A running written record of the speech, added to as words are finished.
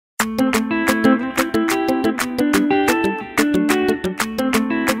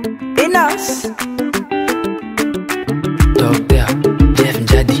Takas Docteur Jeff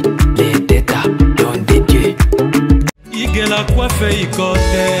Njadi, les détas don des dieux. Igela coiffe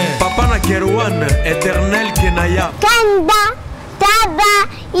ikote Papa na Kerouan, éternel Kenaya. Kanda Taba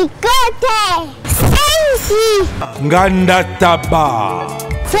Ikote Sensi Nganda Taba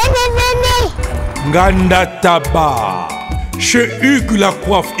Fenenene Nganda Taba Chez Hugues la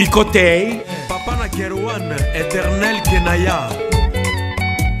coiffe Ikote Papa na Kerouan, éternel Kenaya.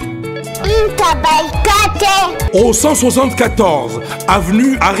 Au 174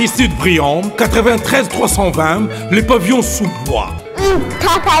 avenue Aristide Briand, 93 320, les pavillons sous bois.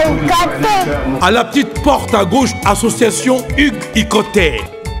 À la petite porte à gauche, association Hugues Ikoté.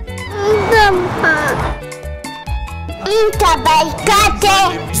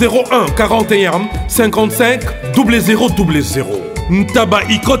 01 41 55 0000. Ntaba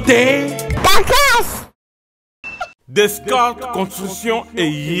Ikoté. Descartes Construction et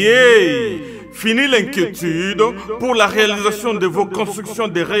yeah! Fini l'inquiétude pour la réalisation de vos constructions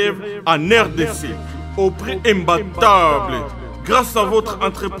de rêves en RDC au prix imbattable. Grâce à votre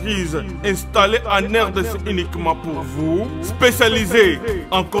entreprise installée en RDC uniquement pour vous, spécialisée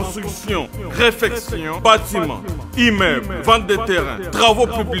en construction, réfection, bâtiments, immeubles, vente de terrains, travaux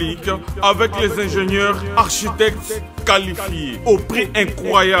publics avec les ingénieurs architectes qualifiés au prix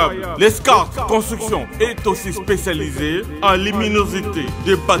incroyable. Descartes Construction est aussi spécialisée en luminosité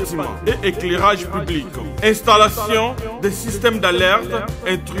des bâtiments et éclairage public, installation des systèmes d'alerte,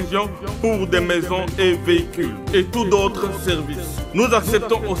 intrusion pour des maisons et véhicules et tout d'autres services. Nous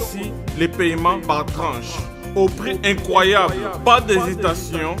acceptons aussi les paiements par tranche au prix incroyable. Pas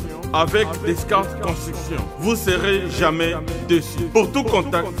d'hésitation avec Descartes Construction. Vous serez jamais déçus. Pour tout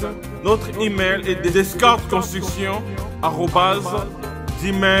contact, notre email est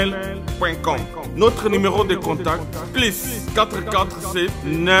descartesconstruction@gmail.com. Notre numéro de contact plus 447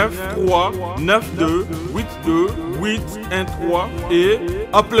 93 92 82 813 et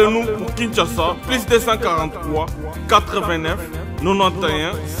appelez-nous pour Kinshasa plus 243 89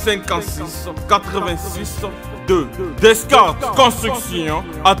 91 56 86 2. Descartes Construction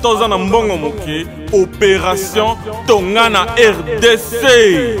à Tozana Mbongo Moké, opération Tongana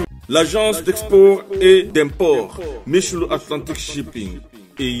RDC. L'agence d'export et d'import Michel Atlantic Shipping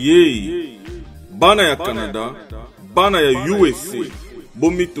et Yei Bana ya Canada, Bana ya USA,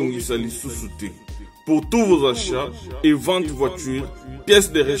 Bomitungisa Lissusute. Pour tous vos achats et ventes de voitures,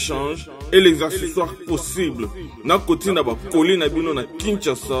 pièces de rechange et les accessoires possibles. Na koti na ba koli na bino na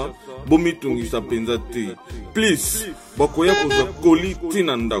Kinshasa, Bomitungisa Penzate. Please, bakoya koza koli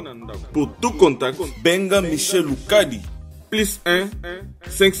tinanda. Pour tout contact, Benga Michel Lukadi. Plus 1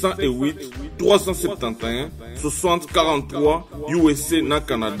 508 371 60 43 USA na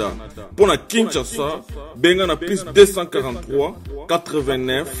Canada. Pour la Kinshasa, Benga na plus 243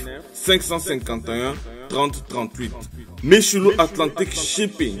 89 551 30 38. Michelo Atlantic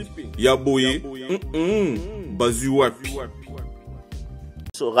Shipping. Yaboye. Bazui wapi.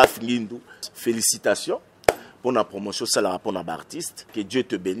 Félicitations pour la promotion, c'est la pour l'artiste. Que Dieu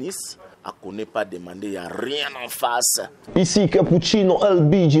te bénisse. À connaît pas demander, il n'y a rien en face. Ici Cappuccino,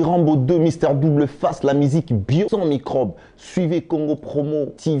 LB, Rambo 2, Mister Double Face, la musique bio sans microbes. Suivez Congo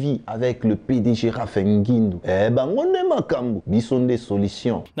Promo TV avec le PDG Rafenguindu. Eh ben, on est makambo, bisonde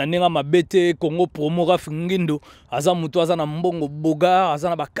solutions. Nanenga mabete Congo Promo Rafenguindu, aza muto aza na mbongo boga, aza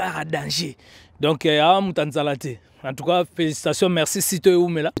na bakara danger. Donc, mutanzalate. En tout cas, félicitations, merci si tu es où,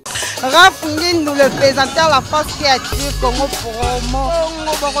 mais là. Raph Ngindou, le présentateur de la force créative Congo Promo.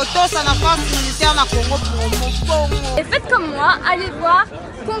 Congo ça la force militaire de Congo Promo. Et faites comme moi, allez voir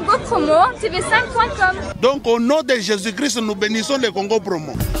Congo Promo, tv5.com. Donc au nom de Jésus-Christ, nous bénissons le Congo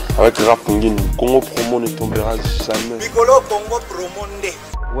Promo. Avec Raph Ngindou, Congo Promo ne tombera jamais. Piccolo Congo Promo ndé.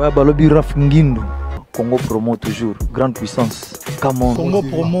 Ouais, balobi Raph Ngindou. Congo Promo toujours, grande puissance. Come Congo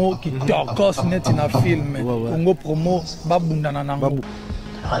Promo qui torcos net in a film. Congo Promo babundana nango.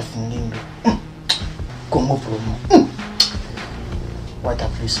 Raph Ngindou. Congo Promo. What a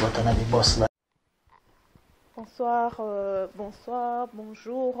plus, what a des boss là. Bonsoir, bonsoir,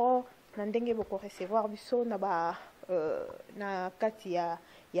 bonjour. Nandenge boko recevoir biso na ba na kati ya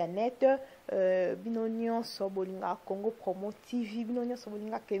net bino nyonso bolinga Congo Promo TV bino nyonso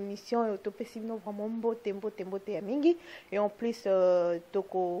bolinga émission topesi bino vraiment mbote ya mingi et en plus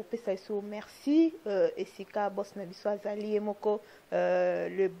toko pesa iso merci esika boss na biso azali moko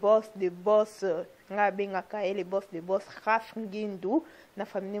le boss de boss nga bengaka le boss de boss Raph Ngindou na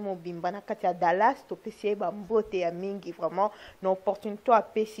famille mobimba na kati ya Dallas topesi ba mbote ya mingi vraiment na opportunité à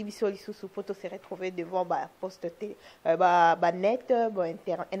pesi biso lisusu poto se retrouver devant ba poste ba net ba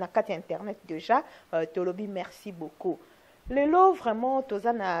internet na kati internet déjà tolobi merci beaucoup lelo vraiment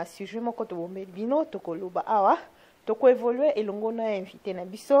toza na sujet moko tobombeli bino tokoloba awa tokoévolue elongo na invité na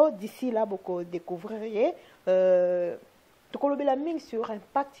biso d'ici là boko découvrir ye tokolobela mingi sur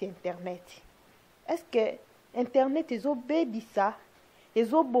impact ya internet. Est-ce que internet ezobebisa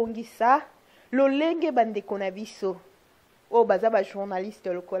ezobongisa lolenge bandeko na biso oyo baza bajournaliste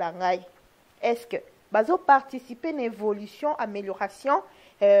lokola ngai? Est-ce que bazoparticipe na évolution amélioration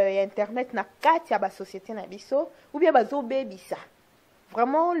ya internet na kati ya basociété na biso ou bien bazobebisa?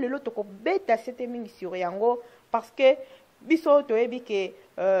 Vraiment lelo tokobeta sete mingi sur yango parce que biso toyebi ke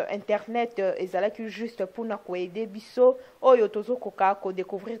internet ezalaki juste mpona koaider biso oyo tozokoka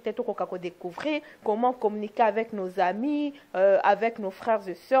kodécouvrir te tokoka kodécouvrir comment communiquer avec nos amis avec nos frères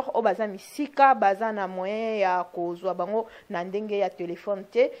et sœurs oyo baza misika baza na moyen ya kozwa bango na ndenge ya telefone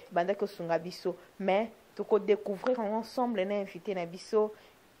te bandaki osunga biso mais tokodécouvrir ensemble na invité na biso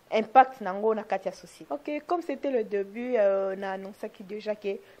impact nango na kati ya société. Ok, comme c'était le début na annonçaki déjà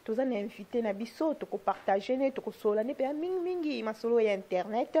que toza na invité na biso toko partager ne toko solane pe mingi masolo ya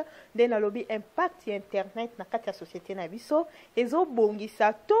internet de na lobby impact ya internet na kati ya société na biso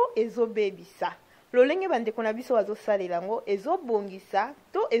ezobongisa to ezobebisa lolenge bandeko na biso bazosalela yango ezobongisa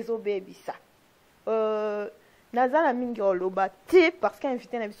to ezobebisa. Naza na mingi oloba te parce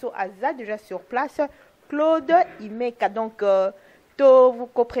qu'invité na biso aza déjà sur place Claude Imeka donc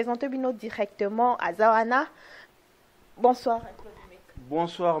vous présentez bino directement à Zawana. Bonsoir.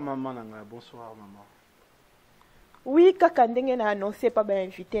 Bonsoir maman nanga, bonsoir maman. Oui, kaka ndenge na annoncé pas ba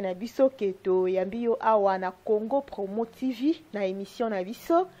invité na biso keto yambi yo awa na Congo Promo TV na émission na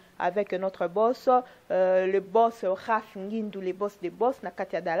biso avec notre boss, le boss Raf Ngindu, le boss des boss na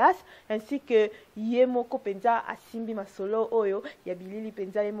Katia Dallas, ainsi que Yemoko Penza Asimbi Masolo Oyo, Yabilili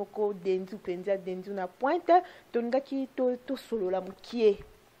Penza Yemoko Denzu Penza Denzu na pointe, Tongaki to solo la mukie,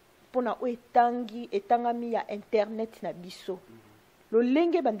 pona o etangami ya internet na biso. Le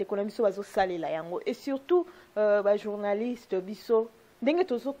lenge bande konomiso bazo sale la yango, et surtout ba journaliste biso, ndenge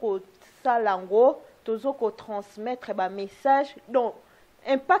tozoko salango, tozoko transmettre ba message, donc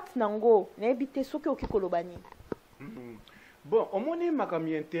impact nango na ebité soki okikolobani. Bon, omoni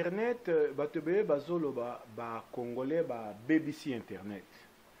makami internet batebe bazoloba ba congolais ba BBC internet.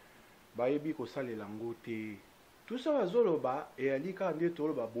 Ba yebi ko sale lango te. Tout ça bazoloba et alika nde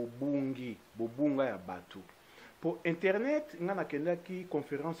toloba bobunga ya bato. Pour internet ngana kendaki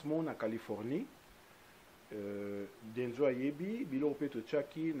conférence mo na Californie. Denzo yebi bilo peto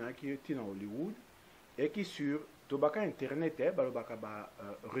chaki na ki tina Hollywood et qui sur tobaka internet balobaka ba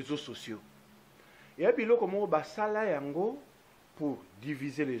réseaux sociaux et puis comment basala yango pour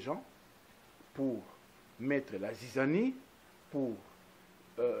diviser les gens, pour mettre la zizanie, pour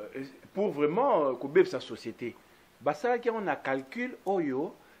vraiment kobe sa société basala qui on a calcul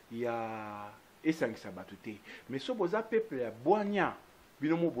oyo ya esangisa batute mais so boza peuple ya boanya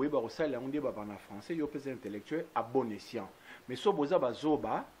binomo boye ba kosala yango nde ba na français yo pesa intellectuel à bon escient mais so boza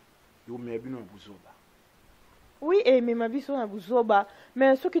bazoba yo me bino buzoba. Oui, et même biso na buzoba,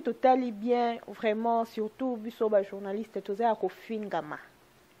 mais ce qui totali bien vraiment surtout biso ba journaliste toza ko fingama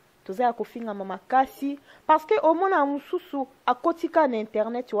makasi parce que au mona mususu akotika na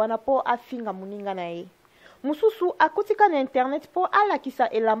internet wana po afinga muninga na ye mususu akotika na internet po alakisa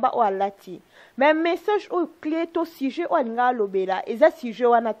elamba o alati mais message o clé to sujet o alinga lobela eza sujet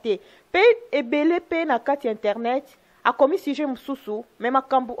wana te pe ebele pe na kati internet a commis sujet mususu mais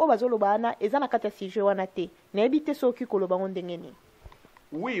makambu o bazoloba na eza na kati sujet wana te na ebite soki koloba ngondengeni.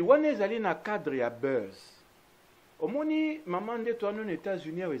 Oui, wana ezali na cadre ya buzz. Omoni maman nde to aux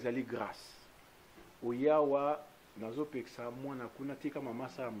États-Unis o ezali grâce. Oyawa nazo peksa mwana kuna tika mama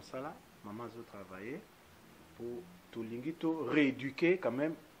sa musala, maman zo travailler pour to lingi to rééduquer quand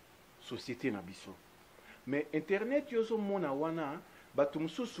même société na biso. Mais internet yozo mona wana batu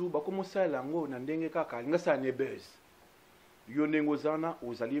mususu bakomosa lango na ndenge kaka ngasa ne buzz. Yo nengo zana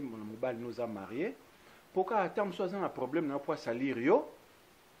ozali mobali noza marié poka atam so un problème na po salir yo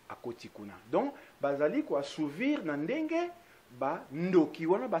akoti kuna donc bazali ko assouvir na ndenge ba ndoki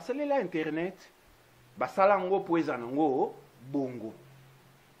wana basalela internet basala ngo po ezana ngo bongo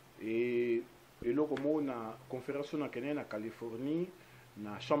et eloko mo na conférence na Kenya na Californie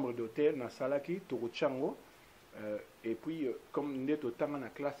na chambre d'hôtel na salaki tokochango et puis comme ndeto tanga na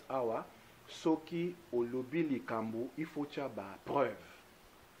classe awa soki au lobby likambo il faut tcha ba preuve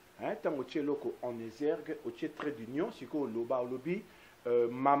hein tango tche loko en exergue au tche trait d'union siko loba lobby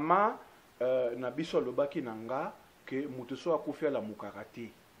mama na biso lobaki nanga que mutu so akufi la mukarati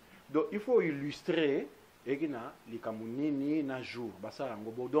donc il faut illustrer ekina likambo nini na jour basala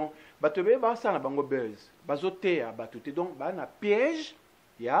ngo donc batebe basala bango buzz bazotea batute donc ba na piège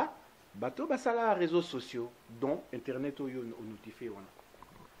ya bato basala réseaux sociaux dont internet oyo notifié wana.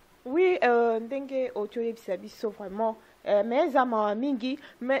 Oui, ndenge otoyebisa biso vraiment mais zama mingi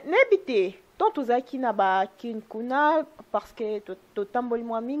mais nebite tant tozaki na ba kinkuna parce que to tamboli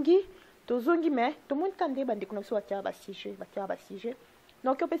moi mingi tozongi mais tout le monde kande bande connexion batia ba sujet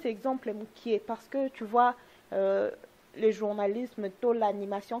donc on peut cet exemple qui est parce que tu vois le journalisme to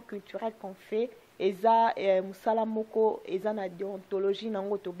l'animation culturelle qu'on fait eza musala moko eza na déontologie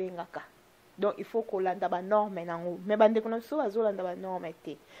nango to bengaka. Donc il faut qu'on landa ba norme nango mais bande connexion azolanda ba norme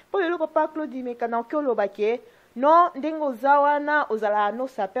te pour le papa Claudie mais kana ko lobake non ndengo zawana ozala no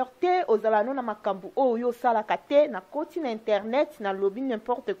saper te ozala no na makambu oyo sala kate na koti na internet na lobby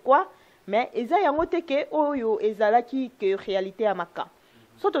n'importe quoi mais eza yango te ke oyo ezala ki que réalité ya maka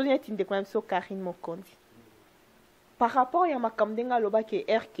so to vient tinde quand même so Karine Mokondi par rapport ya makambu ndenga lobake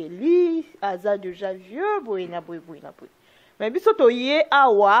Erkeli aza déjà vieux boyena boy mais biso to yé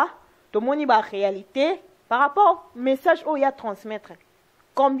awa to moni ba réalité par rapport message o ya transmettre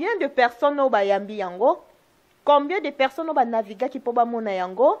combien de personnes o ba yambi yango combien de personnes o ba naviga ki po ba mona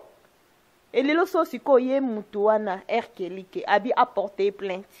yango et lelo so siko ye mutu wana Erkeli ke abi apporter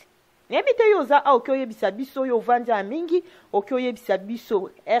plainte nebite yo za a okyo yebisa biso yo vanja mingi okyo yebisa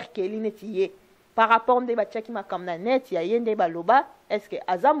biso Erkeli neti ye par rapport nde ba tchaki makam na net ya yende ba loba est-ce que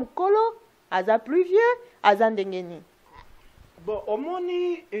aza mukolo aza plus vieux aza ndengeni. Bon,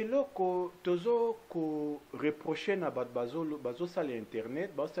 omoni eloko tozo ko reprocher na bazo sala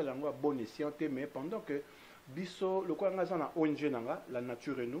internet, bazo sala ngo bon escient mais pendant que biso le quoi nga na ONG nanga la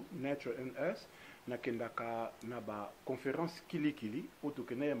nature et nous, Nature NS na kendaka na ba conférence kili auto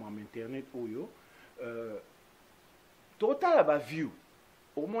que na internet oyo total ba view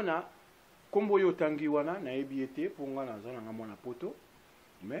omona kombo yo tangi wana na ebiete pour nga na zona nga mona poto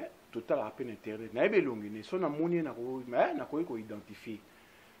mais total à peine internet na ebelongi ne so na moni na ko identifier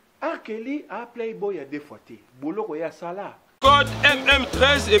Arkeli a Playboy a défoité boloko ya sala code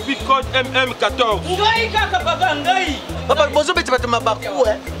MM13 et puis code MM14 ngai kaka papa ngai papa bozo beti batama baku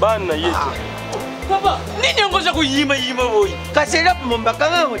bana yeto papa nini ngoza ko yima boy kasela mombaka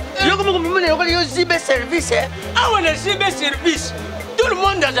ngawe yoko mo mumene yoko yo zibe service awa na zibe service tout le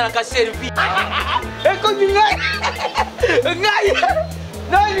monde a la servi et comme ngai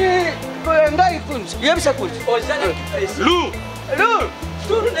nani ngai kunzi yebisa kunzi ozala Lou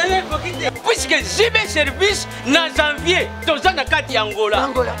tournez kokite puisque jibe service na janvier tozana kati ya Angola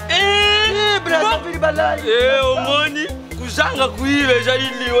Brazzaville balali omoni kuzanga kuive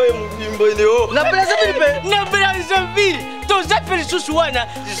jali we mubimbene o na Brazzaville tozapeli susu wana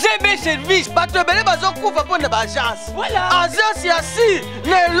jibe service bato ebele bazokufa mpona baagence agence ya si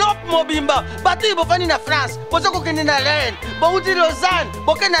na elope mobimba bato oyo bofandi na France boza kokende na Rennes bouti Lausanne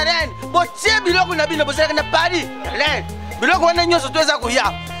boke na Rennes botie biloko na bino bozalaka na Paris Rennes biloko wana nyonso to eza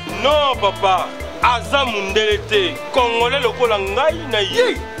koya non papa aza mundele te Congolais lokola ngai na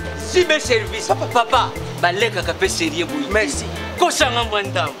ye jibe service papa balekaka mpe serie boyi merci kosanga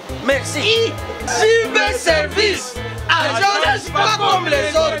mwandamo merci jibe service agence pas comme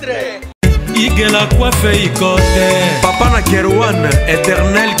les autres Igela coiffe ikote Papa na Kerouan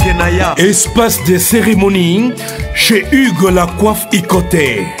éternel Kenaya. Espace de cérémonie chez Hugues la coiffe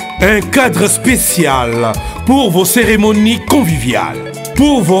Icoté. Un cadre spécial pour vos cérémonies conviviales,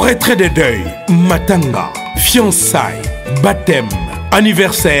 pour vos retraits de deuil, matanga, fiançailles, baptême,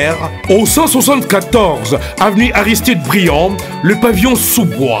 anniversaire. Au 174 avenue Aristide Briand, le pavillon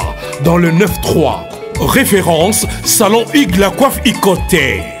sous-bois, dans le 9-3. Référence Salon Hugues la coiffe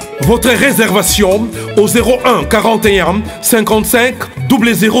Icoté. Votre réservation au 01 41 55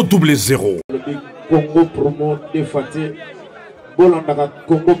 0000. Congo promo défaté. Bolandaka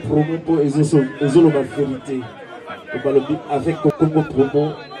Congo promo pour ezolo la vérité. Avec Congo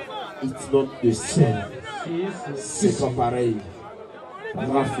promo, it's not the same. C'est pas pareil.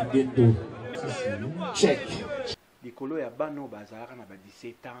 Rafigendo. Check. Likolo ya bano bazara na ba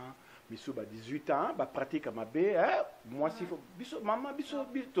 17 ans. Biso ba 18 ans, ba pratique à ma bé, moi si biso maman biso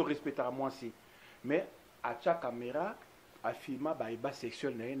to respectera moi si. Mais à chaque caméra, à filma ba iba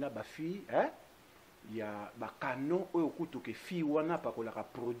sexuel na ba fille, il y a ba canon o okuto ke fille wana pa ko la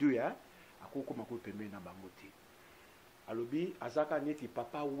produit akoko mako pembe na bangote. Alobi azaka neti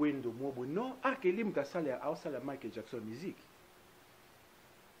papa wendo mobo non, akeli mkasala a sala Michael Jackson musique.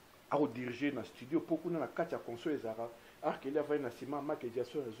 A diriger na studio pour qu'on a la carte à console ezara. Ah, qu'il y a une ciment, ma que j'ai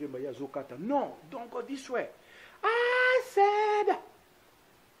sur les yeux, mais il y a Zokata. Non, donc on dit souhait. Ah, c'est.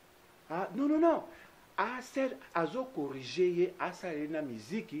 Ah, non. Ah, c'est. Azo corriger, ah, ça est la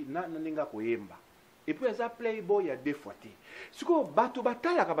musique, na n'inga koyemba. Et puis, ça Playboy, il y a deux fois. Ce que bateau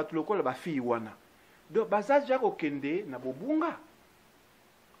bataille, la bateau local, la fille wana. Donc, baza jako kende, na bobunga.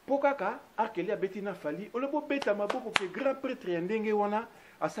 Pokaka arkeli abeti na fali olobo beta maboko ke grand prêtre ya ndenge wana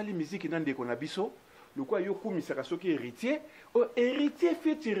asali musique na ndeko na biso lokwa yo kumisaka soki héritier o héritier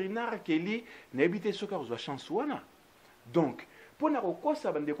fetiri na arkeli na ebite soki akozwa chance wana. Donc pona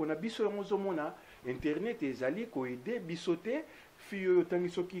kokosa bandeko na biso yango ozomona internet ezali koede biso te fiyo oyo tangi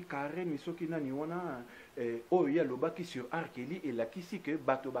soki Karen soki nani wana oyo ya lobaki sur arkeli elakisi ke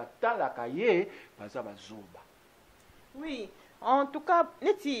bato batalaka ye baza bazoba. Oui, en tout cas,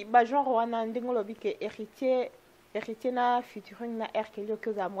 neti ba genre wana ndingo lobi ke héritier na featuring na arkeli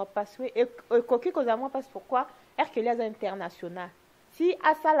que za moi passe et koki ko za moi passe pourquoi arkeli est international. Si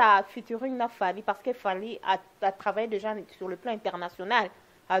à ça la featuring na Fali parce que Fali a travaillé déjà sur le plan international,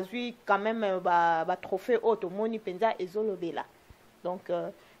 a eu quand même ba trophée auto moni penza ezolobela. Donc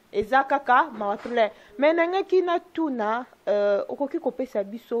eza kaka mawatule mais nanga kina tuna okoki kopesa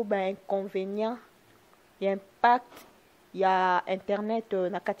biso ba inconvénient et impact ya internet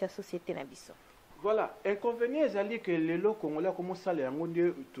na kati ya société na biso. Voilà, inconvénient ezali que lelo Congolais comme ça les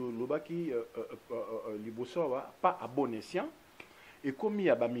ngonde to lobaki liboso pas à bon escient et comme il y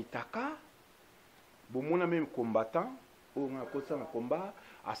a ba mitaka bomona même combattant ou na kosa na combat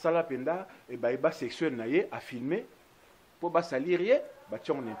à sala penda et ba sexuel na ye a filmer pour ba salir ye ba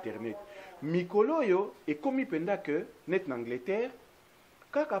en internet mikolo yo et comme penda que net en Angleterre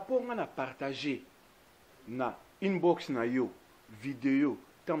kaka po nga na partager na inbox na yo vidéo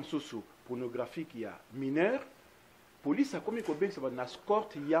tam soso pornographique ya mineur police a komi ko ben ça na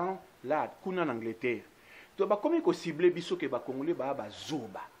escorte yan la kuna en Angleterre to ba komi ko cibler biso ke ba congolais ba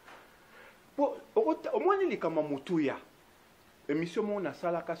zoba po au moins ni kama mutuya émission mon na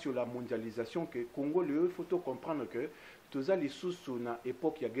salaka sur la mondialisation que Congo il faut comprendre que tous les sous na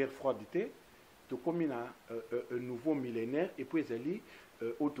époque ya guerre froide té to komi na un nouveau millénaire et puis ezali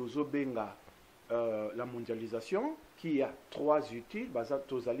otozo benga la mondialisation qui a trois outils,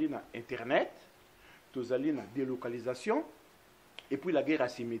 tozali na internet, tozali na délocalisation et puis la guerre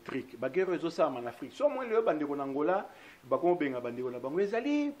asymétrique. La guerre ça en Afrique. Soit moins le bandeko en Angola, bako benga bandeko na bango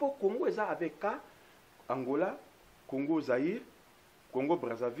ezali pour Congo eza avec ka Angola, Congo Zaïre, Congo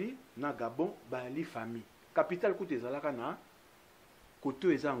Brazzaville, na Gabon, bali famille. Capitale kote ezalaka na koto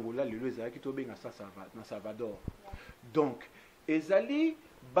eza Angola lelo ezalaki to benga na Salvador. Donc ezali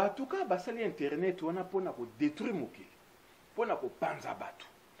batuka basali internet wana pona ko détruire mokili pona ko panza batu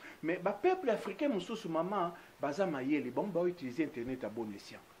mais ba peuple africain mususu mama baza mayele bon ba utiliser internet à bon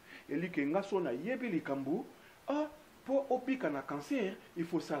escient et li ke ngaso na yebi likambu po opika na cancer il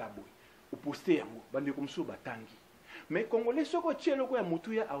faut ça la boy o poster yango bande comme so batangi mais congolais soko tielo ko ya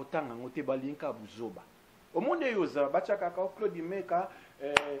mutu ya autanga ngote balinka buzoba au monde yoza bachaka ka Claude Meka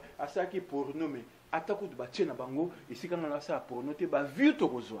asaki pour nommer atako de bachena bango esika na sa pour noter ba vu to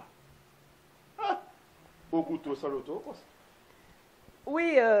kozwa okuto saloto kosa.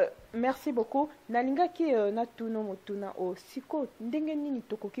 Oui, merci beaucoup. Nalinga ki na tuno motuna o siko ndenge nini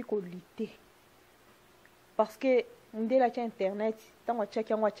tokoki ko lité parce que ndela cha internet tango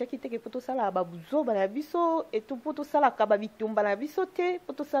chaki te ke poto sala ba buzo ba na biso et tout poto sala ka ba bitumba na biso te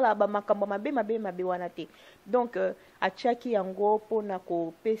poto sala ba makambo mabe wana te donc achaki yango pona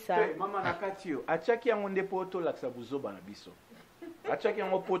ko pesa mama na katio achaki yango nde poto laksa buzo ba na biso achaki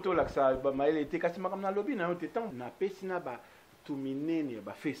yango poto laksa ba maele te kasi makamna lobi na yo te tant na pesi na ba tuminene ya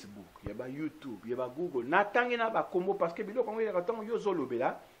ba Facebook ya ba YouTube ya ba Google na tangi na ba kombo parce que biloko ngo ya tango yo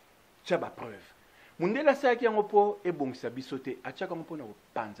zolobela cha ba preuve mundela saki yango po ebongisa biso te achaka mo pona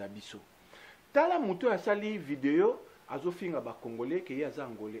kopanza biso tala muto asali video azofinga ba congolais ke yaza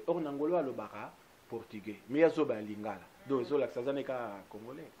angolais or na ngolo alobaka portugais mais azoba lingala donc zo la sazane ka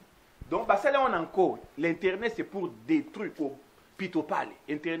congolais donc basala on encore l'internet c'est pour détruire ko pitopale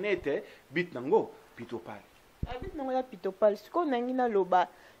internet bit nango pitopale bit nango ya pitopale siko nangina loba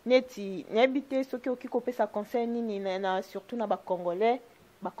neti nyabite soki okikopesa conseil nini na surtout na ba congolais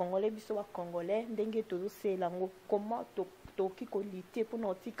biso ba congolais ndenge tozosela ngo comment toki ko lité pour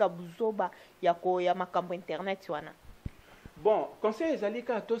notika buzoba ya makambo internet wana. Bon, conseil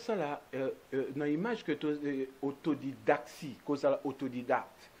ezalika to sala na image que autodidacte kozala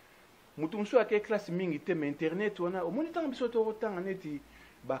autodidacte mutu musu ake classe mingi te mais internet wana omoni tanga biso to rotanga neti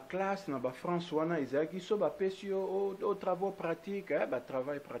ba classe na ba France wana ezalaki so ba pesio au travaux pratiques ba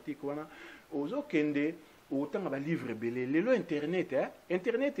travail pratique wana ozo kende autant ba livre belé lelo internet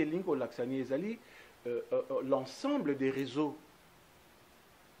internet et link au laksani ezali l'ensemble des réseaux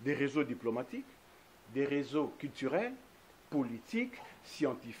diplomatiques, des réseaux culturels, politiques,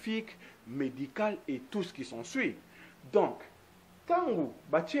 scientifiques, médicaux et tout ce qui s'ensuit. Donc tango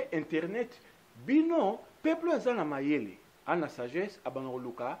batie internet bino peuple azana mayele ana sagesse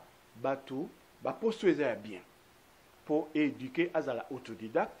abanoluka batu ba postueza bien pour éduquer azala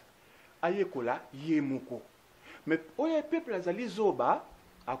autodidacte ayekola yemoko. Mais oye peuple azali zoba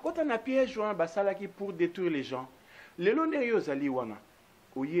akota na piège wana basalaki pour détruire les gens. Lelo ne yo zali wana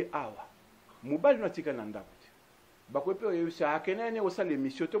oye awa mobali no tika na ndako te. Bakope oye sa akena ne osala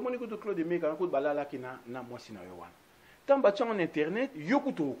émission to moni ko to Claude Meka na ko balala kina na mwasi na yo wana. Tamba tshanga na internet yo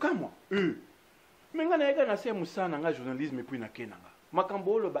kuto kamwa. Menga na eka na se musana nga journalisme puis na kenanga.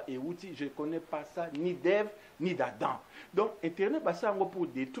 Makambo ba euti, je connais pas ça ni d'Ève ni d'Adam. Donc internet ba ça pour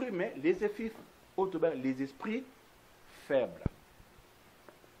détruire mais les esprits faibles.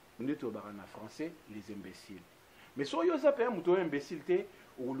 On dit en français les imbéciles. Mais si vous avez un imbécile,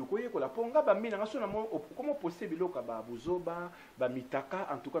 vous avez un ponga, comment possible ba buzoba, ba mitaka,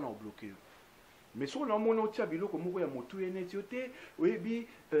 en tout cas, on bloqué. Mais si vous avez un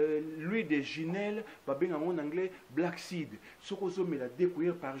l'huile de ginelle, en anglais, black seed. Si vous avez la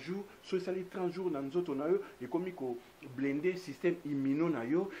découvrir par jour, si vous avez 30 jours dans notre et comme il blender système immuno,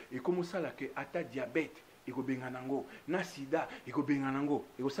 et comme ça, la diabète. Eko benganango na sida eko benganango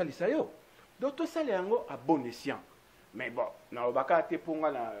eko salisa yo donc to sala yango à bon escient mais bon na obaka te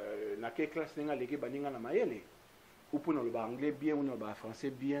ponga na ke classe ninga leke baninga na mayele ou pour le anglais bien ou le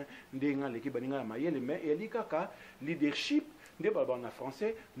français bien ndenga leke baninga na mayele mais elikaka leadership de baba en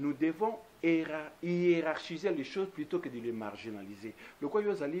français nous devons hiérarchiser les choses plutôt que de les marginaliser le quoi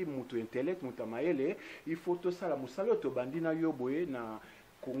yo zali muto intellect muta mayele il faut to sala musalo to bandina yo boye na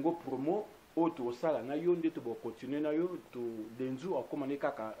Congo promo auto sala na yo ndeto bo continuer na yo to denzu akomane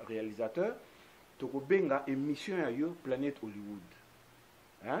kaka réalisateur to ko benga émission ya yo Planète Hollywood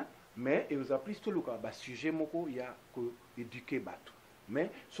hein mais et vous appris tout le cas ba sujet moko ya ko éduquer bato mais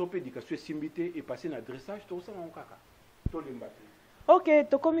so pe éducation simbité et passer na dressage to sala kaka to limbate. OK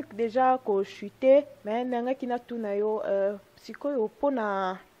to komi déjà ko chuter mais nanga kina tuna yo sikoyo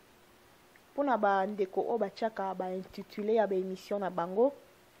pona ba ndeko o ba chaka ba intitulé ya ba émission na bango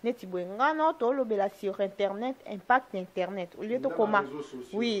neti bwengano to lobela sur internet impact internet au lieu de comment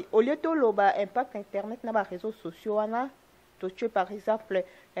oui au lieu de loba impact internet na ba réseaux sociaux wana to tu par exemple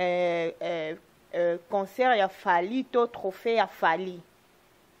concert ya fali to trophée ya fali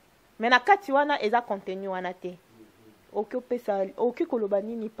mais na kati wana eza contenu wana te occupé ça occupé koloba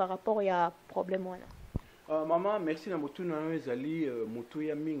nini par rapport ya problème wana maman merci na mutu na ezali mutu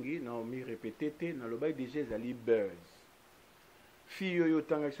ya mingi na mi répéter te na loba déjà ezali buzz fille yo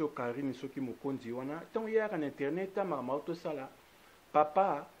tanga so Karine soki mokonzi wana tant yaka na internet ta mauto sala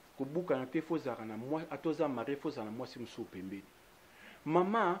papa ko buka na te fozaka na moi atoza mari fozaka na moi si muso pembeni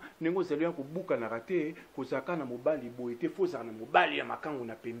mama nengo zali ko buka na rate ko zaka na mobali boye te fozaka na mobali ya makangu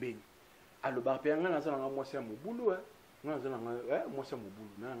na pembeni aloba pe nga na zala na moi si ya mobulu nga zala nga moi si ya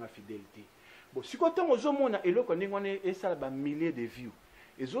mobulu na nga fidélité bon siko tango zo mona eloko ndenge wana esala ba milliers de vues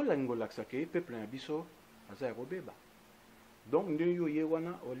ezo lango laksake peuple na biso azaya ko beba. Donc, nous avons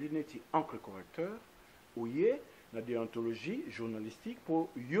un encre correcteur, na déontologie journalistique pour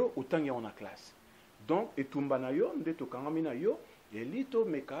yo autant y en a classe. Donc, et tumbana yo, ndeto kangamina yo, et lito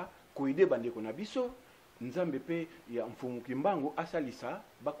meka koide bande konabiso, nzambe pe ya mfumu kimbango asalisa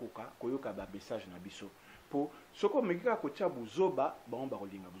bakoka koyoka ba message na biso. Pour soko meka ko tia buzoba, ba on ba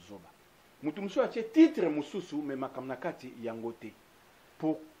kolinga buzoba. Mutu muso atie titre mususu mais makamna kati yangote.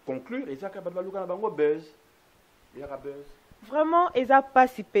 Pour conclure, ezaka babaluka na bango buzz. Yaka buzz. Vraiment eza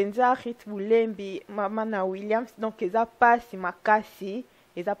pasi penza rit bulembi mama na Williams donc eza pasi makasi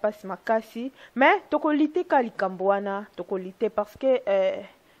mais tokolite kalikambo wana tokolite parce que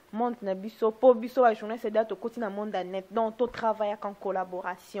monde na biso po biso wa journée c'est date koti na monde net donc to travaille en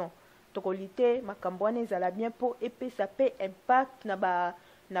collaboration tokolite makambo wana ezala bien po et ça peut impact na ba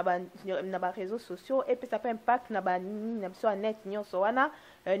réseaux sociaux et puis ça peut impact na ba na biso net nyonso wana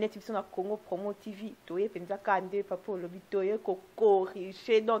net biso na Congo Promo TV toye penza kande papa lobito ye ko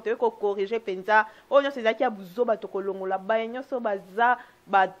corriger donc toye ko corriger penza o nyonso ezaki abuzoba tokolongola ba nyonso baza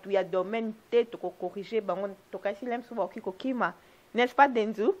ba tu ya domaine te to ko corriger bango to kasi lem so ba ko kima n'est-ce pas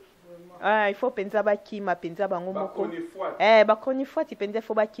Denzu? Il faut penza ba kima penza bango moko ba koni fois ti penza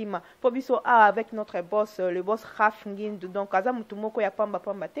faut ba kima po biso avec notre boss le boss Raf Ngindu donc aza mutu moko ya pamba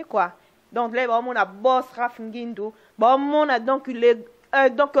te quoi donc là ba mona boss Raf Ngindu ba mona donc le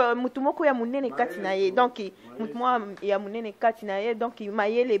donc mutu moko ya munene kati na ye donc mutu mo ya munene kati na ye donc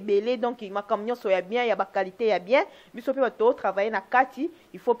mayele belé donc makambo nyonso ya bien ya ba qualité ya bien biso pe ba to travailler na kati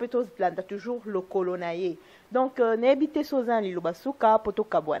il faut peut-être blanda toujours le colonaye. Donc, n'habitez pas liloba suka poto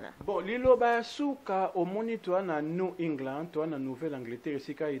kabwana. Bon, liloba suka au moni toi na New England, toi na Nouvelle-Angleterre,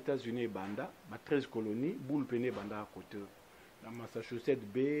 ici qu'à États-Unis banda, ma 13 colonies, boule pené banda à côté. Dans Massachusetts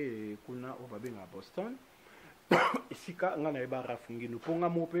Bay, kuna on va bien à Boston. Ici qu'à on a eba rafungi, nous ponga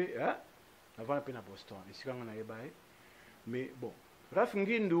mopé, hein, avant la peine à Boston. Ici qu'à on a eba, mais bon, Raf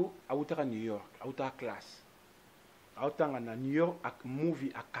Ngindu autaka New York, autaka classe. Autanga na New York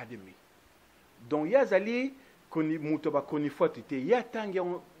Movie Academy. Donc yazali koni mutoba koni fotite ya tangi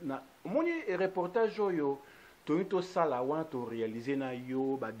na moni reportage yo to sala wana to réaliser na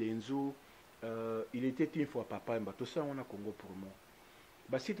yo ba denzu il était une fois papa mba to ça on a Congo Promo.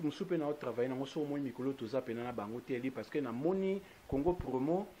 Ba site musupe na travailler na ngoso mo mikolo to za pena na bango teli parce que na moni Congo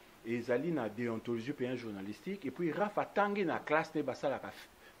Promo ezali na déontologie pe un journalistique et puis Rafa tangi na classe ne basala ka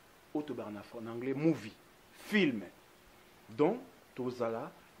autobarna en anglais movie film. Donc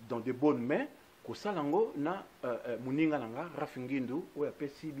tozala dans de bonnes mains kosalango na muninga nanga Rafingindu oya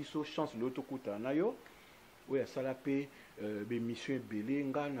pesi biso chance loto kuta na yo oya sala pe be mission belé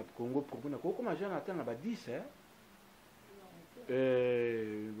nga na Congo Promo na ko koma jana atana ba 10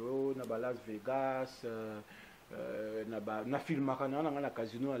 na ba Las Vegas na filmaka na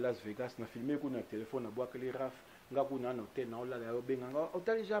casino à Las Vegas na filmer ko na téléphone na boaka les raf nga ko na hotel na ola ya benga nga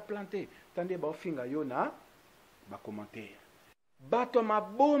hotel déjà planté tande ba finga yo na ba commentaire bato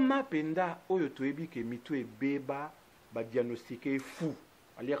maboma penda oyo toyebi ke mitu ebeba ba diagnostiquer fou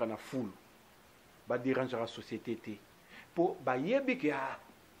aliaka na fulu ba déranger la société te po ba yebi ke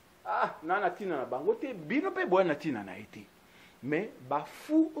nana tina na bango te bino pe boya na tina na été mais ba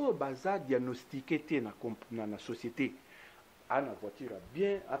fou oyo baza diagnostiquer te na société ana voiture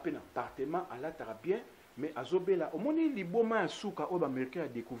bien ape na appartement alatara bien mais azobela omoni liboma ya suka oyo ba américain a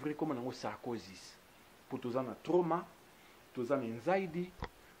découvrir comment nango sarcosis pour tozana trauma tozana anxiety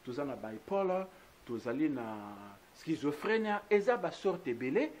tozana bipolar tozali na schizophrénie eza ba sorte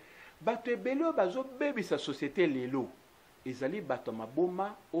ebele bato ebele oyo bazobebisa société lelo ezali bato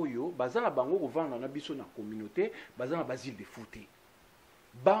maboma oyo baza na bango kovanda na biso na communauté baza na basile de fou te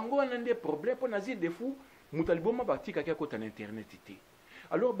bango wana nde problème mpo na zile de fou moto aliboma batikaki akota na internet te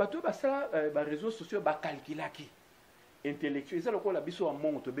alors bato oyo basala baréseaux sociaux bakalkulaki intellectuel eza lokola biso ya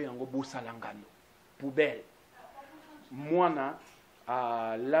mongo tobe yango bosala ngano poubelle mwana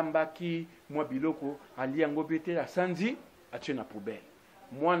alambaki mwa biloko ali yango pe te asanzi atie na poubelle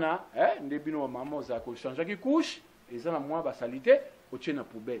mwana nde bino wa mama ozala kochangeaki couche eza na mwa basalite otie na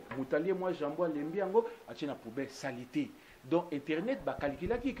poubelle moto alie mwa jambo alembi yango atie na poubelle salite donc internet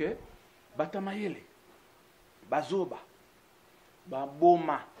bakalkulaki ke bato mayele bazoba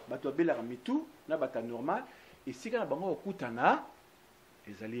baboma bato babelaka mitu na bato normal esika na bango okutana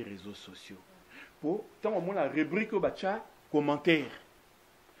ezali réseaux sociaux po ntango omona rubrique oyo batya commentaire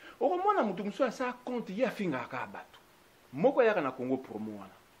okomona moto mosusu asala compte ye afingaka bato moko ayaka na Congo Promo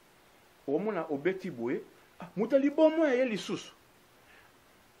wana okomona obeti boye moto alibomo ya ye lisusu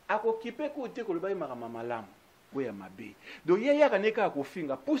akokipe ko te koloba ye makambo malamu oyo ya mabe donc ye ayaka ne kaka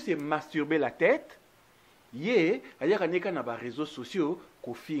kofinga pour se masturber la tête ye ayaka ne kaka na baréseaux sociaux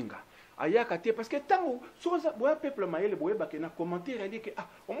kofinga ayaka te parce que ntango sokoza boya peuple mayele boyebake na commentaire ali ke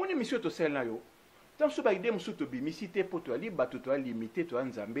omoni émission tosala na yo ntango so baide mosusu tobimisi te mpo toali bato toalimite toya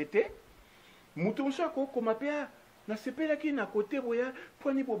nzambe te moto mosusu akokoma mpe nasepelaki na kote boya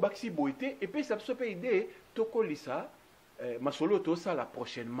mponi bobakisi boye te epesa biso mpe ide tokolisa masolo tosala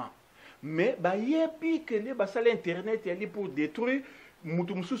prochainement mais bayebi ke nde basala internet yali pour détruire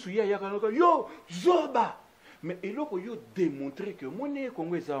moto mosusu ye ayaka noka yo zoba mais eloko yo démontrer que mone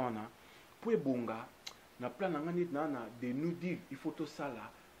Congo eza wana po ebonga na plan na nga neti na de nous dire il faut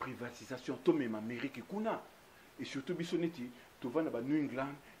tosala privatisation tomema Amérique kuna et surtout biso neti tovanda ba New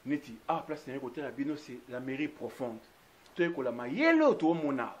England neti place na côté na bino c'est la mairie profonde toyekola mayelo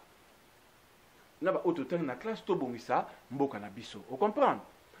tomona na ba autotang na classe tobongisa mboka na biso o comprendre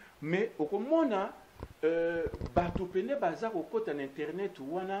mais okomona bato pene baza kokota na internet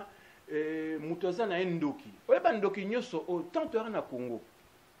wana moto aza na ye ndoki oyeba ndoki nyonso oyo tant toyaka na Congo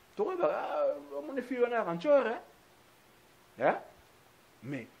tokoyeba omoni fille wana ya ranchore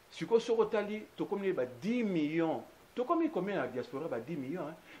mais sikoyo soko otali tokomi ba 10 millions tokomi combien na diaspora ba 10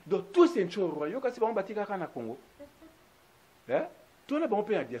 millions donc tous ces nchoro yo kasi bango batikaka na Congo tona bango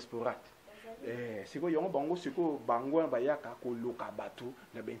mpe na diaspora sikoyo yango bango sikoyo bango wana bayaka koloka bato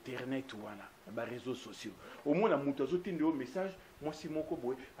na bainternet wana na baréseaux sociaux omona moto azotindi yo message mwasi moko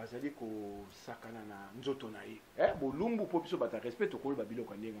boye azali kosakana na nzoto na ye bolumbu mpo biso bato respect tokoyeba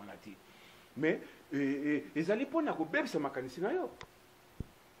biloko ndenge wana te mais ezali mpona kobebisa makanisi na yo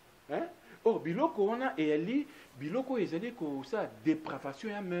or biloko wana eyali biloko ezali kosala dépravation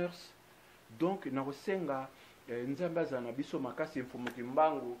ya mœurs donc nakosenga nzambe azala na biso makasi mfomoki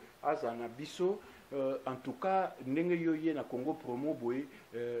mbangu azala na biso en tout cas ndenge yo ye na Congo Promo boye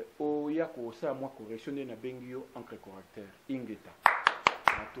oya kosala mwa correction nde nabengi yo encre correcteur ingeta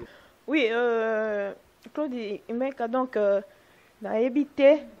oui Claude Imeka donc nayebi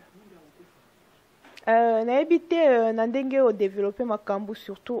te nayebi te na ndenge odéveloppe makambo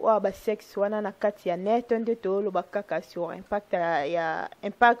surtout oyo basexe wana na kati ya net nde tooloba kaka sur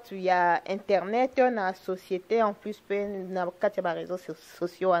impact ya internet na société en plus mpe na kati ya bareseau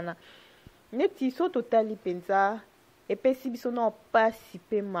sociaux wana neti so totali mpenza epesi biso na opasi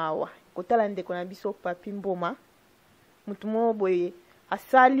mpe mawa kotala ndeko na biso papi mboma mutu moko boye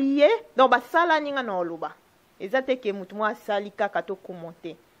asali ye donc basala ninga na oloba eza te ke mutu moko asali kaka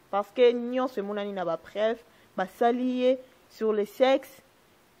tokomonte parce que nyonso emonani na bapreuve basali ye sur le sexe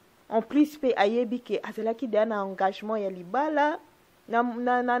en plus mpe ayebi ke azalaki deya na engagement ya libala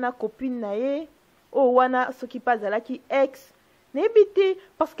na copine na ye oyo wana soki mpe azalaki ex nayebi te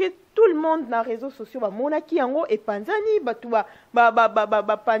parce que tout le monde na réseaux sociaux bamonaki yango epanzani bato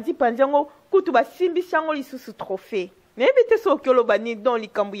bapanzi yango kutu basimbisi yango lisusu trophée nayebi te soki oloba nini don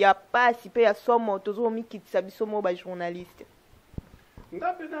likambo ya pasi mpe ya somo tozomikitisa biso mo bajournaliste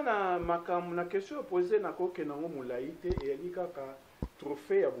nga mpena na makambo na question opose nakokenda yango molai te eyali kaka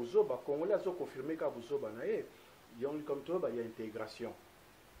trophée ya buzoba congolais azokonfirme kaka buzoba na ye yango likambo toyoba ya intégration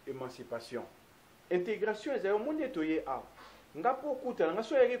émancipation intégration ezali omoni etoye awa nga mpo okutana nga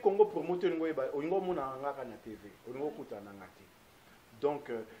so oyaki congo promote olingo omonaka ngaka na tv olingo okutana nga te donc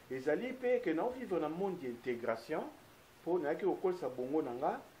ezali mpe ke naovivre na monde ya intégration mpo nayaki kokolisa bongo na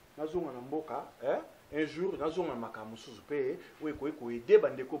nga nazonga na mboka un jour nazonga makambo mosusu mpe oyo ekoki koede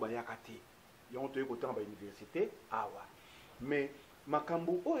bandeko bayaka te yango toyei kotanga bauniversité awa mais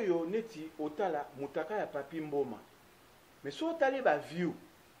makambo oyo neti otala mutaka ya papi mboma mais so otali baview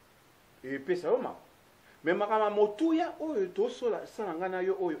epesa yo mako mais makambo motuya oyo tosola sala nga na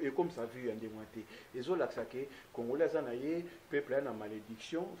yo oyo ekomisa view ya ndenge te ezolakisa ke congolais aza na ye peuple ya na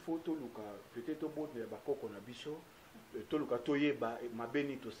malédiction fo toluka peut-être tobotela bakoko na biso toluka toyeba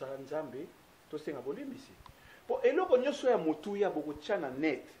mabeni tosala nzambe tosenga bolembisi po eloko nyonso ya motuya bokotya na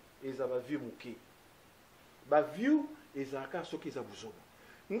net eza baview moke baview ezalaka soki eza buzoba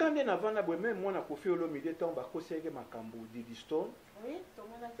nga nde navanda boye meme mwana kofi olomide ntango bakoseyeke makambo didiston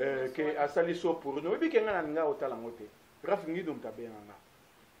ke asali so pour no ebike nga na linga otala ngo te raf ngido moto abenga nga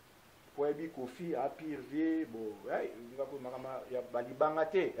po yebi kofi apire vie bo makambo ya balibanga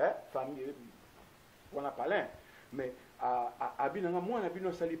te famille wana palin mais abi nanga mwana bino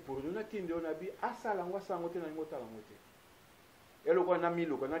asali pour no natinde ona bi asala ngo asango te na ngo tala ngo te eloko na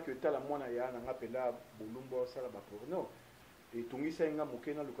miloko na ke tala mwana ya nanga pela bolumbo asala ba pour no etungisa nga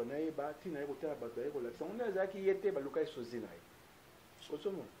moke na luka na ye ba tina ye kotala bato ye kolakisa ngo azalaki ye te baluka esozi na ye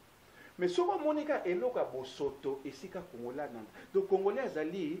sozomo mais soko monika eloko ya bosoto esika kongola nana donc congolais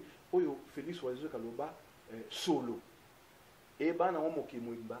azali oyo Félix Oiseau kaloba solo eba nango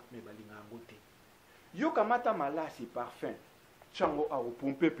mokimwimba me balinga yango te yo kamata malasi parfum chango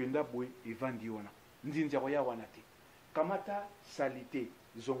aopumpe penda boye evandi wana nzinzi ya wana te kamata salite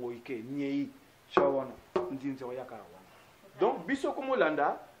zongo ike nyei cha wana nzinzi ya ka wana donc biso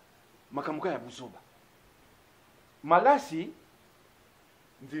komolanda makamuka ya buzoba malasi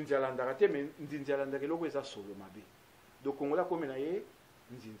nzinzi alandaka te me nzinzi alandaka eloko eza solo mabe donc kongola komi na ye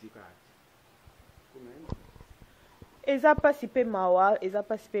nzinzi kati eza pasi mpe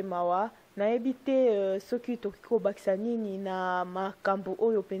mawa nayebi te soki tokoki kobakisa nini na makambo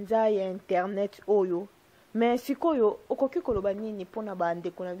oyo mpenza ya internet oyo mais sikoyo okoki koloba nini mpona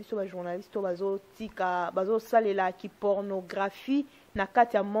bandeko na biso bajournaliste oyo bazosalelaki pornographie na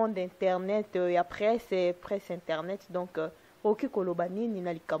kati ya monde internet ya presse internet donc okoki koloba nini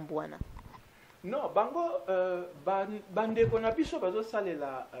na likambo wana non bango bandeko na biso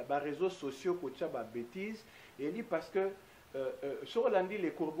bazosalela baréseaux sociaux kotya babétise eli parce que sur olandi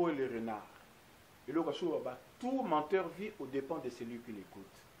les corbeaux et les renards eloko so baba tout menteur vit au dépend de celui qui l'écoute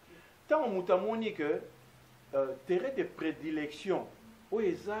tant moto amoni que terrain de prédilection oyo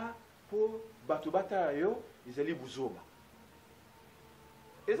eza mpo bato batala yo ezali buzoba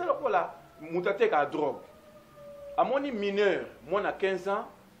eza lokola moto ateka drogue amoni mineur mwana 15 ans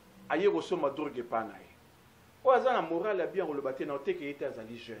aye kosomba drogue epa na ye oyo aza na moral ya bien koloba te na oteka ye te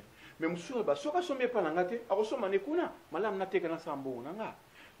azali jeune mais mosusu ba soki asombi epa na nga te akosomba ne kuna malamu nateka nasala mbongo na nga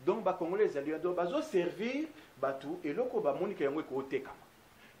donc bacongolais ezali donc bazoservir bato eloko bamonike yango ekootekama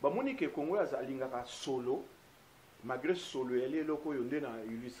bamonike congolais alingaka solo malgré solo yali eloko oyo nde na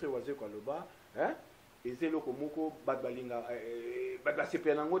illustré waze kaloba eza eloko moko bato balinga bato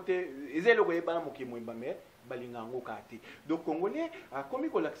basepela yango te eza eloko yebana mokimwemba me balinga yango kaka te donc congolais akomi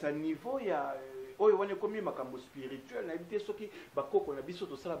kolakisa niveau ya oyo wana ekomi makambo spirituel nayebi te soki bakoko na biso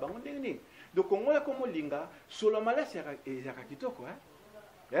tosala bango ndenge nini donc congolais komolinga solo malasi ezaka kitoko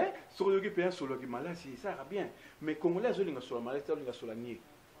soki oyoki mpenza soloki malasi ezalaka bien mais congolais azolinga solo malasi azolinga solo nie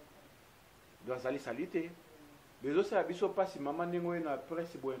donc azali sali te bezo ça biso passe maman nengo na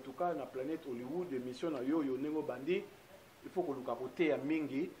presse bo en tout cas na planète Hollywood émission na yo nengo bandi il faut que luka côté ya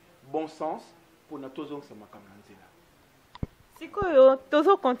mingi bon sens pour na tozong sa makamlanzela. Sikoyo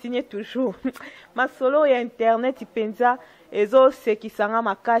tozo continuer toujours masolo ya internet penza ezo sekisanga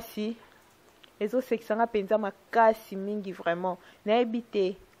makasi penza makasi mingi vraiment na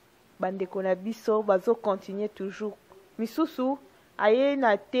ebité bandeko na biso bazo continuer toujours misusu aye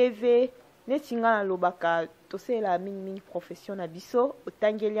na TV netinga na lobaka tosela mingi profession na biso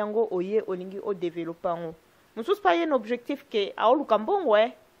otangeli yango oye olingi o développer ngo mususu pa un objectif ke aoluka mbongo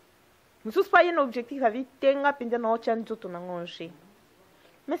mususu pa un objectif avi tenga penza na ocha nzoto na ngonje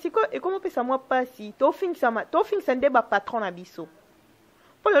mais siko ekomo pesa mwa pasi tofingisa nde ba patron na biso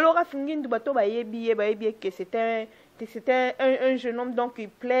po lelo rafingi ndu bato bayebi que c'était un jeune homme donc il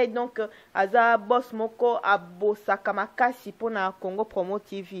plaide donc aza boss moko abosaka makasi pona Congo Promo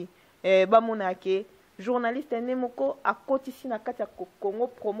TV bamona ke journaliste ne moko akotisi na kati ya Congo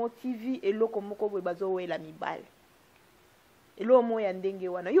Promo TV eloko moko boye bazowela mibale elo mo ya ndenge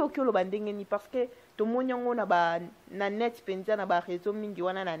wana yo kyolo bandenge ni parce que to monyango na net penza na ba réseau mingi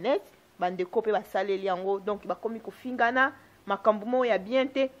wana na net bande kopé basaleli yango donc bakomi kofingana makambo mo ya bien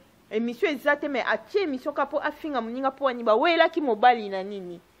te émission exacte mais atie émission kapo afinga muninga po ani ba wela ki mobali na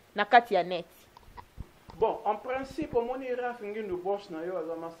nini na kati ya net. Bon, en principe au moni rafingi no boss na yo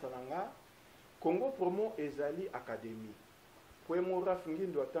azama salanga Congo Promo ezali académie. Pour mo rafingi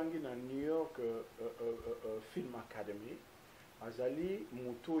ndo atangi na New York Film Academy azali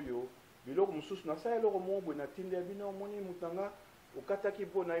mutoyo biloko mususu na sa eloko mo bo na tinde bino moni mutanga ukataki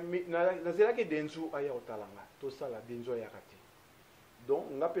po na zelaki denzu aya otalanga to sala denzu ya kati.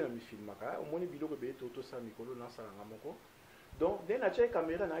 Donc ngape na mi filmaka omoni biloko be to sa mikolo na salanga moko. Donc dès la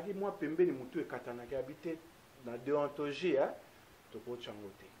caméra na ki moi pembeni mutu ekatana ki habité na déontologie to ko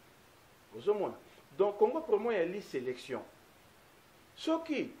changote. Ozomona. Donc Congo Promo ya li sélection.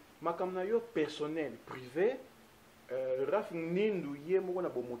 Soki makamna yo personnel privé raf nindu ye moko na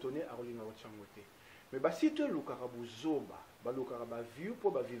bomotone arolinga ko changote. Mais ba site lukaka buzoba, ba lukaka ba view po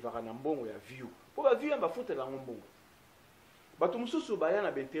ba vivara na mbongo ya view. Po ba view ba fote la mbongo. Bato mususu ba ya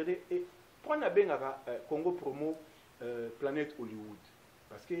na bentere et prendre bengaka Congo Promo Planète Hollywood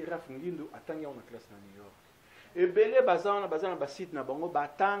parce que Raf Ngindo atanga on a classe na New York et belé bazana ba site na bango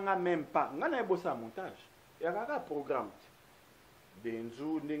batanga même pas ngana ebosa montage ya kaka programme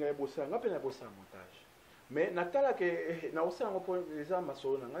benzu ndinga ebosa ngape na ebosa montage mais natala ke na osala ngo les armes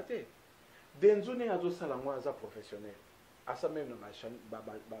masolo na ngate benzu ne azo sala ngo aza professionnel asa même na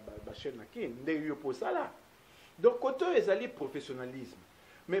ba chaîne na kin ndenge yo posala donc côté ezali professionnalisme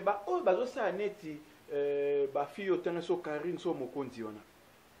mais ba o bazo sala neti ba fille otanga so Karine so mokonzi wana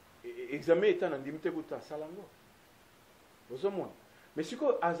examen état na ndimite kuta salango ozomona mais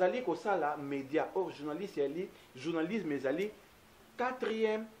siko azali ko sala média or journaliste yali journalisme ezali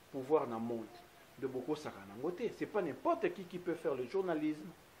 4e pouvoir na monde de beaucoup sakana ngote c'est pas n'importe qui peut faire le journalisme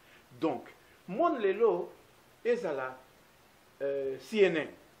donc mon lelo ezala CNN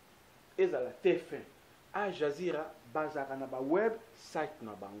ezala TF1 Al Jazeera bazaka na ba web site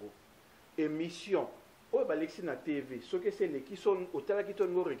na bango émission o balexi na TV ce que c'est les qui sont hôtel qui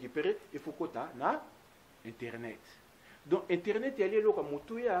sont récupérer il faut kota na internet donc internet yali loka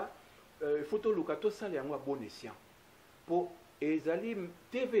mutuya photo lokato sala yango bon escient pour ezali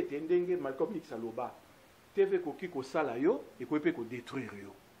TV tendenge Malcolm X aloba TV koki ko sala yo et ko pe ko détruire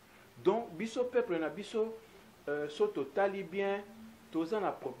yo donc biso peuple na biso so totali bien toza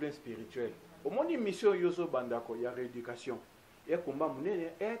na problème spirituel au monde mission yozo bandako ya rééducation et combat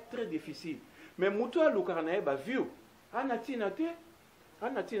munene est très difficile mais mutu alukaka na ye ba view anatina te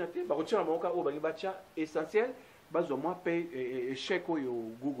ba kotina bango o bangi bacha essentiel bazo mwa pay échec oyo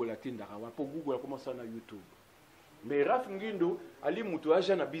Google atindaka wa po Google commencer na YouTube mais Raf Ngindo ali mutu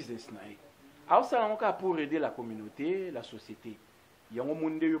aja na business na ye ausala ngo ka pour aider la communauté la société yango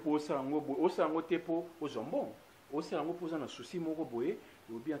monde yo po osala ngo te po ozombon osala ngo poza na souci moko boye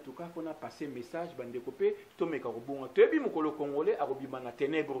ou bien en tout cas qu'on a passé message bande kopé to meka ko bonga to bi mukolo congolais akobima na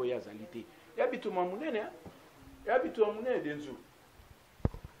ténèbres ya zalité ya bituma munene denzu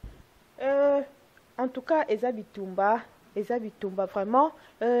en tout cas eza bitumba vraiment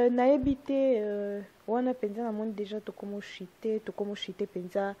na ebité wana penza na monde déjà to komo chité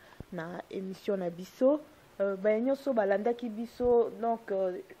penza na émission na biso ba nyoso balandaki biso donc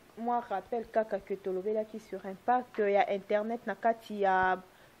moi rappelle kaka que tolobelaki sur impact ya internet na kati ya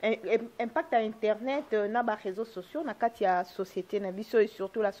impact à internet na ba réseaux sociaux na kati ya société na biso et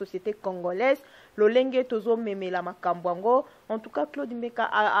surtout la société congolaise lolenge tozo memela makambwango en tout cas Claude Mbeka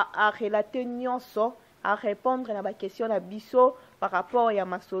a relaté nyonso à répondre na ba question na biso par rapport ya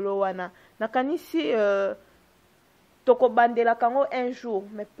masolo wana nakanisi toko bandela kango un jour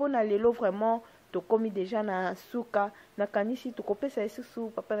mais Pona lelo vraiment tokomi déjà na suka na kanisi tokopesa yesusu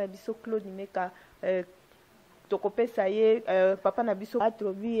papa na biso Claude Meka tokopesa ye papa na biso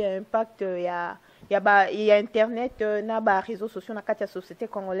atobi impact ya internet na ba réseaux sociaux na kati ya société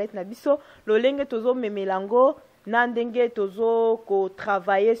congolaise na biso lolenge tozo memelango na ndenge tozo ko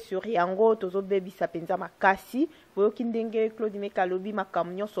travailler sur yango tozo bebisa penza makasi boyoki ndenge Claude Meka lobi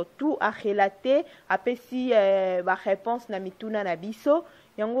makambo nyonso tout a relater apesi ba réponse na mituna na biso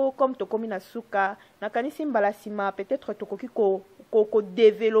yango comme tokomi na suka na kanisi mbala sima peut-être tokoki ko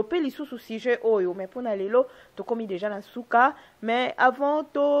développer lisusu sujet oyo mais Pona lelo tokomi déjà na suka mais avant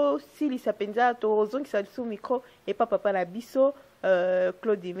to silisa penza to zongisa sous micro et papa na biso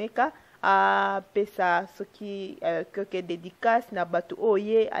Claude Meka a pesa soki que dédicace na batu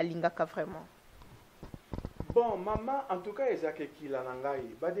oye alingaka vraiment. Bon maman en tout cas ezake kila na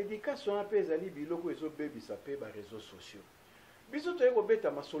ngai ba dédicace on appelle ezali biloko ezo bebisa pe ba réseaux sociaux. Biso toye ko beta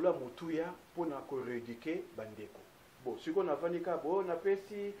masolo ya mutuya pona ko rééduquer bandeko. Bon siko na vanika bo na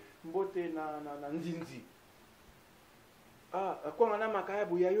pesi mbote na nzinzi. Ah kwa na makaya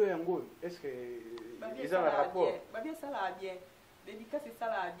buya yo yango est-ce que ils ont un rapport? Ba bien ça la bien. Dédicace ça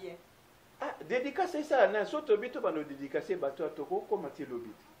la bien. Ah, dédicace ça na soto bito ba no dédicacer bato atoko comme ti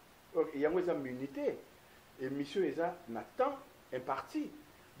lobit. Donc yango eza unité et mission eza na temps imparti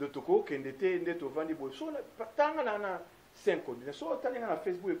de toko kendete ndeto vandi bo so tanga na 5 continents. So tanga na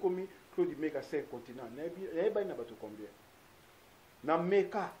Facebook et comme Claude Meka 5 continents. Na ba na bato combien? Na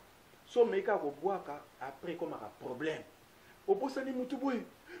Meka. So Meka ko boaka après comme un problème. Oposani mutu boy.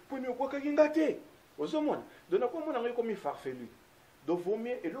 Poni okwaka kingate. Ozomona. Dona ko mona ngai comme farfelu. Donc vaut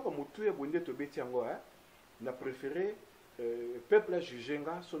mieux et là comme tout est bonde to beti yango hein. Na préféré peuple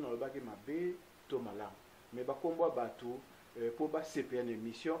jugenga son na baki mabe to malam. Mais ba kombo bato pour ba CPN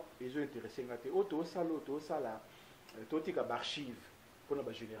émission ils ont intéressé ngate auto salo to sala to tika archive pour na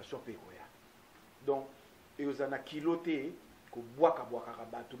ba génération pekoya. Donc et aux ana kiloté ko boaka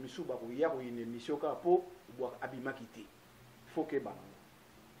bato misu ba ko ya ko une émission ka po boaka abima kité. Faut que ba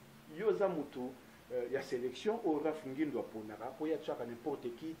yo za mutu il y a sélection au Rafingin doit ponaka pour y a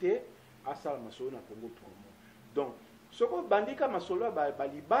n'importe qui était à ça masolo na Congo promo. Donc ce que bandika masolo ba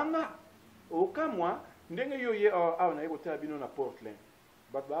libanga au cas moi ndenge yo ye na yeko bino na Portland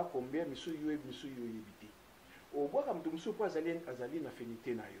ba combien misu yo yebité au bois comme tout misu po azali na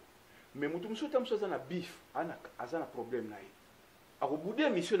finité na yo mais mutu misu tamso za na bif ana azana problème na ye akobude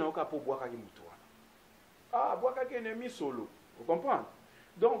mission na oka po bois ka mutu wana bois ka ke ne solo vous comprenez.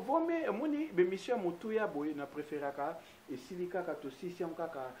 Donc, vous avez des missions Moutouya boy na préféraka et silika ka to sisi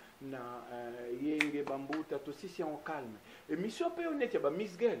kaka na yenge bambu ta to sisi en calme. Et mission pe honnête ba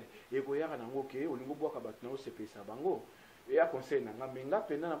Miss Girl et goyaka na ngoke olingo boaka batna o sepesa bango. Et a conseil na menga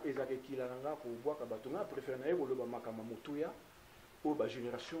pena na ezake kila na ko boaka batunga préfère na yego loba makama Moutouya o ba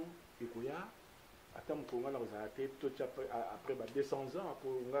génération et koya ata mkonga na ozate tout après ba 200 ans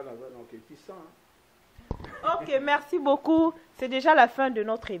pour ngana na oketi 100. Ok, merci beaucoup. C'est déjà la fin de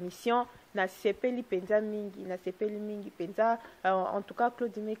notre émission. Na sepeli penza mingi, na sepeli mingi penza. En tout cas,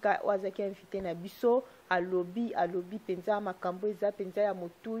 Claude Meka wazaki invité na biso à lobby penza makambo eza penza ya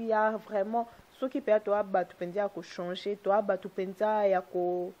motuya vraiment ce qui peut être batu penza ko changer, toi batu penza ya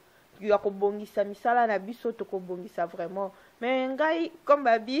ko bongisa misala na biso to ko bongisa vraiment. Mais ngai comme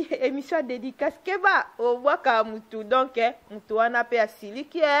babi émission dédicace keba o waka mutu donc mutu wana pe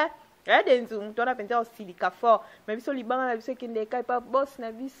asiliki denzu mutu wana penza osilika fort mais biso libanga na biso kende kai pa boss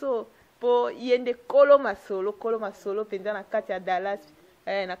na biso po yende kolo masolo penza na kati ya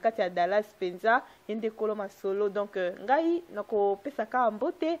Dallas penza yende kolo masolo donc ngai nako pesa ka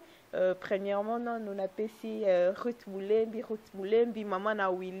mbote premièrement nous na pesi Ruth Bulembi maman na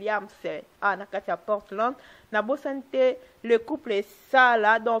Williams na kati ya Portland na bosante le couple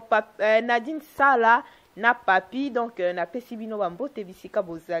Sala donc Nadine Sala na papi donc na pesi bino bambote bisika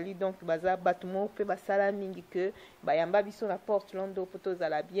bozali donc baza batumo pe basala mingi que bayamba biso na Portland do poto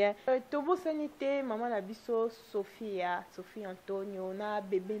zala bien to bosanité maman na biso Sophie Antonio na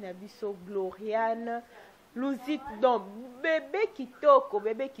bébé na biso Gloriane Luzit donc bébé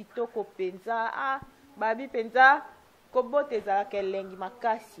kitoko penza babi penza ko bote zala kelengi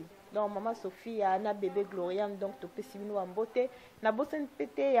makasi donc maman Sophie na bébé Gloriane donc to pesi bino bambote na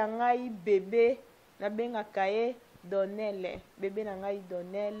bosanité ya ngai bébé na benga kaye Donnel bébé na ngai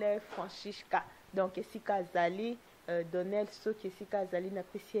Donnel Francisca donc esika zali Donnel soki esika zali na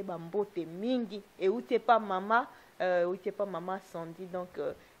pesi bambote mingi et outé pas maman Sandy donc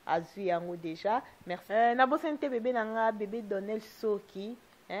azui yango déjà merci na bosente bébé na nga bébé Donnel soki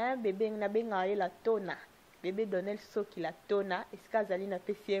bébé na benga la tona bébé Donnel soki la tona eska zali na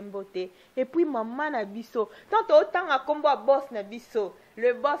pesi mbote et puis maman na biso tant autant a combo boss na biso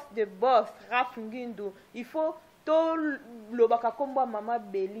le boss de boss Raf Ngindu il faut to lobaka kombo mama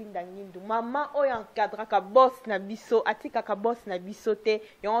Belinda Ngindu mama oyo encadra ka boss na biso atika ka boss na biso te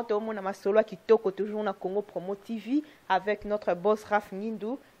yon to mona masolo kitoko toujours na Congo Promo TV avec notre boss Raf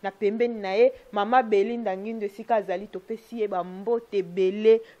Ngindu na pembeni na ye mama Belinda Ngindu sika zali to pesi e ba mbote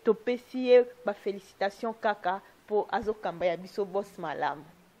belé to pesi e ba félicitations kaka pour azokamba ya biso boss malamu.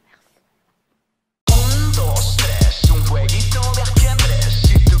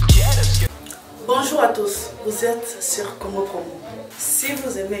 Bonjour à tous, vous êtes sur Congo Promo. Si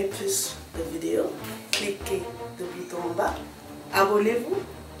vous aimez plus de vidéos, cliquez le bouton en bas, abonnez-vous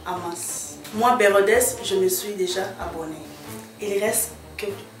en masse. Moi, Bérodès, je me suis déjà abonné. Il reste que...